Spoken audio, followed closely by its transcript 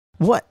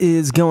What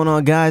is going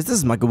on, guys? This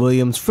is Michael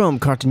Williams from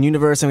Cartoon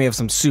Universe, and we have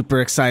some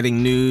super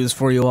exciting news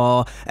for you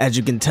all. As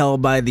you can tell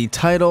by the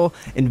title,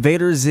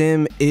 Invader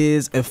Zim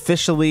is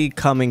officially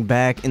coming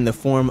back in the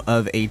form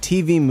of a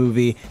TV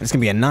movie. And it's going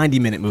to be a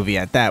 90-minute movie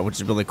at that, which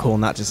is really cool,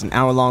 not just an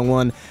hour-long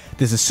one.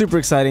 This is super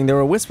exciting. There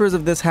were whispers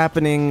of this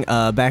happening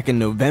back in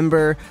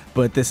November,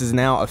 but this is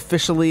now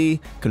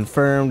officially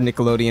confirmed.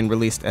 Nickelodeon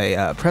released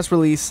a press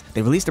release.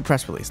 They released a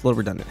press release, a little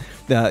redundant.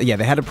 Yeah,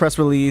 they had a press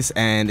release,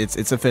 and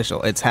it's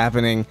official. It's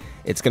happening.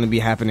 It's going to be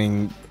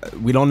happening.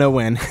 We don't know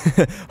when.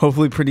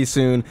 Hopefully pretty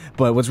soon.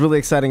 But what's really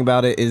exciting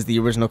about it is the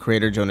original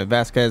creator, Jhonen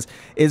Vasquez,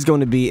 is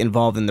going to be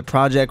involved in the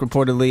project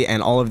reportedly,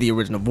 and all of the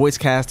original voice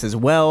cast as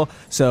well.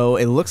 So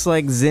it looks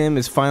like Zim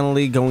is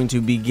finally going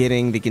to be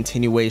getting the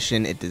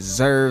continuation it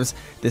deserves.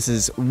 This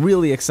is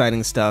really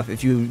exciting stuff.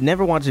 If you've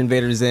never watched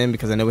Invader Zim,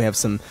 because I know we have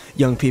some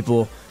young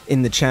people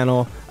in the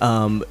channel,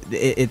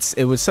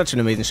 it was such an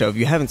amazing show. If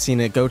you haven't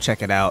seen it, go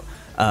check it out.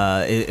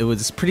 It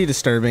was pretty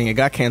disturbing. It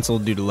got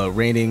canceled due to low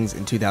ratings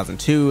in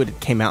 2002. It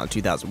came out in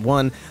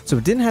 2001, so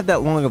it didn't have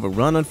that long of a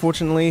run,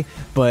 unfortunately.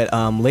 But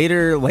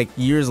later, like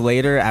years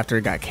later, after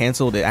it got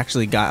canceled, it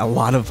actually got a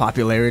lot of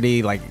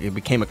popularity. Like, it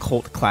became a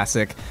cult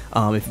classic.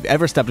 If you've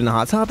ever stepped in a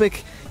Hot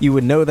Topic, you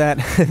would know that.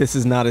 This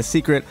is not a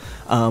secret.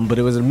 But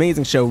it was an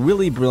amazing show,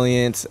 really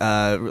brilliant,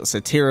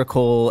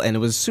 satirical, and it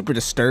was super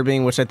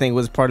disturbing, which I think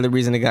was part of the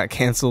reason it got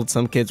canceled.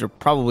 Some kids were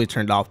probably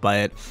turned off by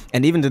it,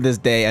 and even to this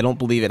day, I don't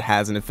believe it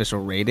has an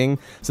official rating.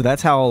 So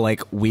that's how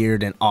like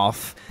weird and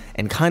off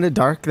and kind of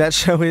dark that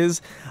show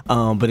is.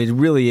 But it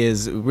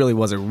really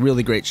was a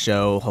really great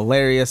show,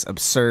 hilarious,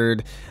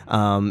 absurd,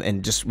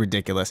 and just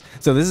ridiculous.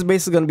 So this is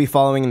basically going to be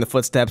following in the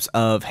footsteps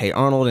of Hey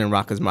Arnold and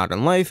Rocko's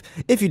Modern Life.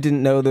 If you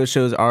didn't know, those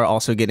shows are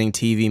also getting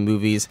TV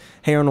movies.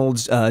 Hey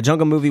Arnold's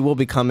Jungle movie will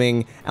be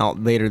coming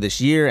out later this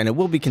year, and it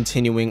will be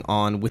continuing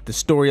on with the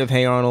story of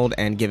Hey Arnold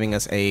and giving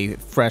us a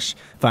fresh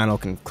final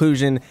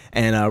conclusion.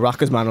 And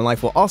Rocko's Modern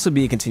Life will also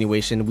be a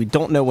continuation. We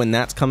don't know when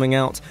that's coming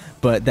out,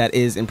 but that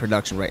is in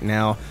production right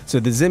now. So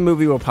the Zim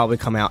movie will probably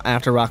come out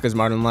after Rocko's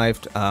Modern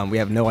Life. We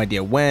have no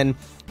idea when.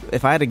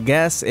 If I had to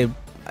guess,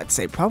 I'd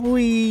say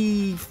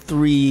probably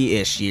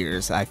 3-ish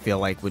years, I feel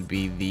like, would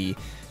be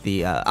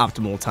the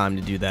optimal time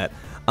to do that.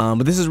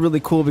 But this is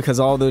really cool because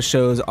all those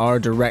shows are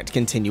direct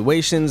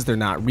continuations. They're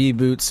not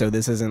reboots, so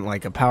this isn't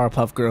like a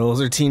Powerpuff Girls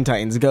or Teen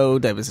Titans Go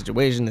type of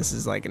situation. This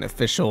is like an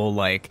official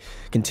like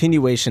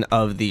continuation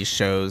of these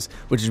shows,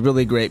 which is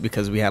really great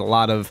because we had a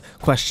lot of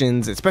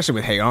questions, especially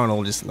with Hey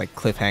Arnold, just like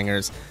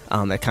cliffhangers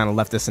that kind of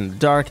left us in the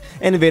dark.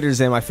 And Invader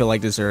Zim, I feel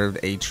like, deserved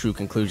a true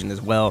conclusion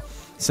as well.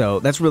 So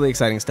that's really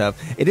exciting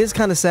stuff. It is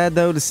kind of sad,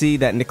 though, to see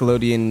that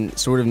Nickelodeon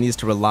sort of needs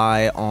to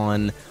rely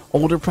on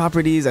older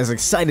properties. As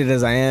excited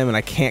as I am, and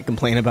I can't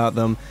complain about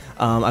them,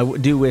 I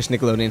do wish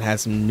Nickelodeon had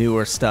some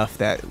newer stuff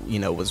that, you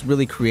know, was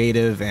really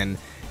creative and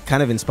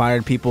kind of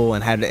inspired people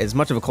and had as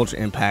much of a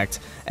cultural impact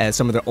as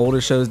some of their older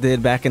shows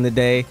did back in the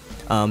day.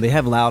 They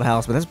have Loud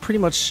House, but that's pretty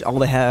much all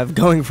they have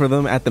going for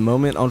them at the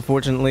moment,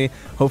 unfortunately.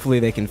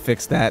 Hopefully they can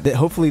fix that.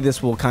 Hopefully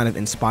this will kind of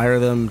inspire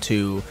them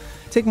to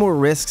take more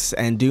risks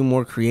and do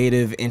more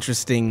creative,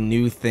 interesting,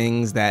 new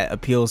things that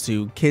appeals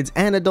to kids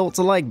and adults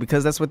alike,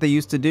 because that's what they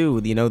used to do.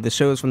 You know, the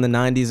shows from the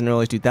 90s and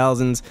early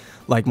 2000s,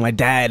 like my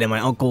dad and my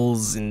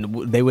uncles,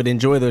 and they would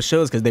enjoy those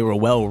shows because they were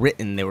well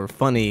written, they were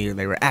funny,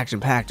 they were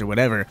action-packed or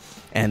whatever.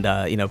 And,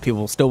 you know,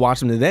 people still watch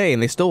them today,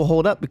 and they still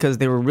hold up because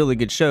they were really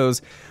good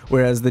shows.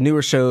 Whereas the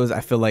newer shows,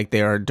 I feel like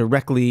they are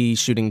directly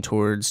shooting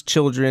towards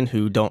children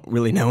who don't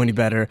really know any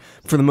better,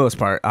 for the most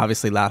part.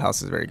 Obviously, Loud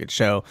House is a very good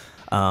show.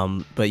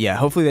 But yeah,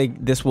 hopefully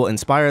this will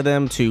inspire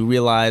them to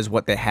realize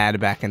what they had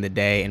back in the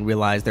day and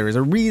realize there is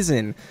a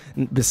reason,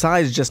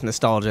 besides just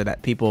nostalgia,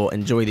 that people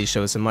enjoy these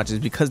shows so much, is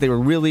because they were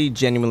really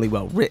genuinely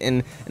well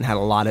written and had a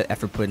lot of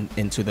effort put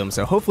into them.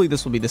 So hopefully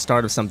this will be the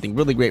start of something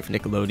really great for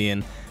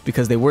Nickelodeon,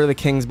 because they were the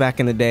kings back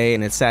in the day,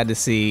 and it's sad to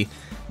see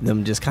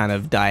them just kind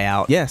of die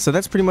out. Yeah, so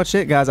that's pretty much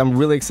it, guys. I'm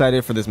really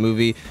excited for this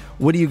movie.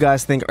 What do you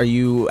guys think? Are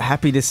you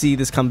happy to see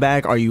this come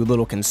back? Are you a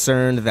little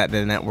concerned that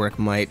the network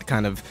might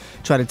kind of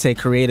try to take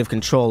creative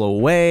control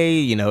away?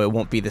 You know, it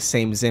won't be the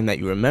same Zim that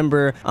you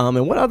remember.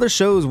 And what other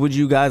shows would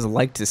you guys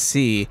like to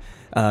see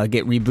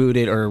get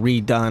rebooted or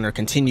redone or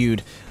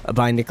continued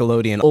by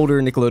Nickelodeon?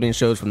 Older Nickelodeon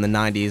shows from the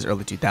 90s,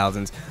 early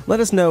 2000s. Let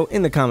us know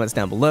in the comments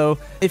down below.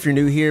 If you're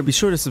new here, be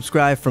sure to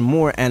subscribe for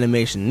more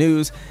animation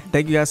news.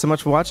 Thank you guys so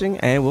much for watching,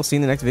 and we'll see you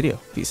in the next video.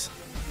 Peace.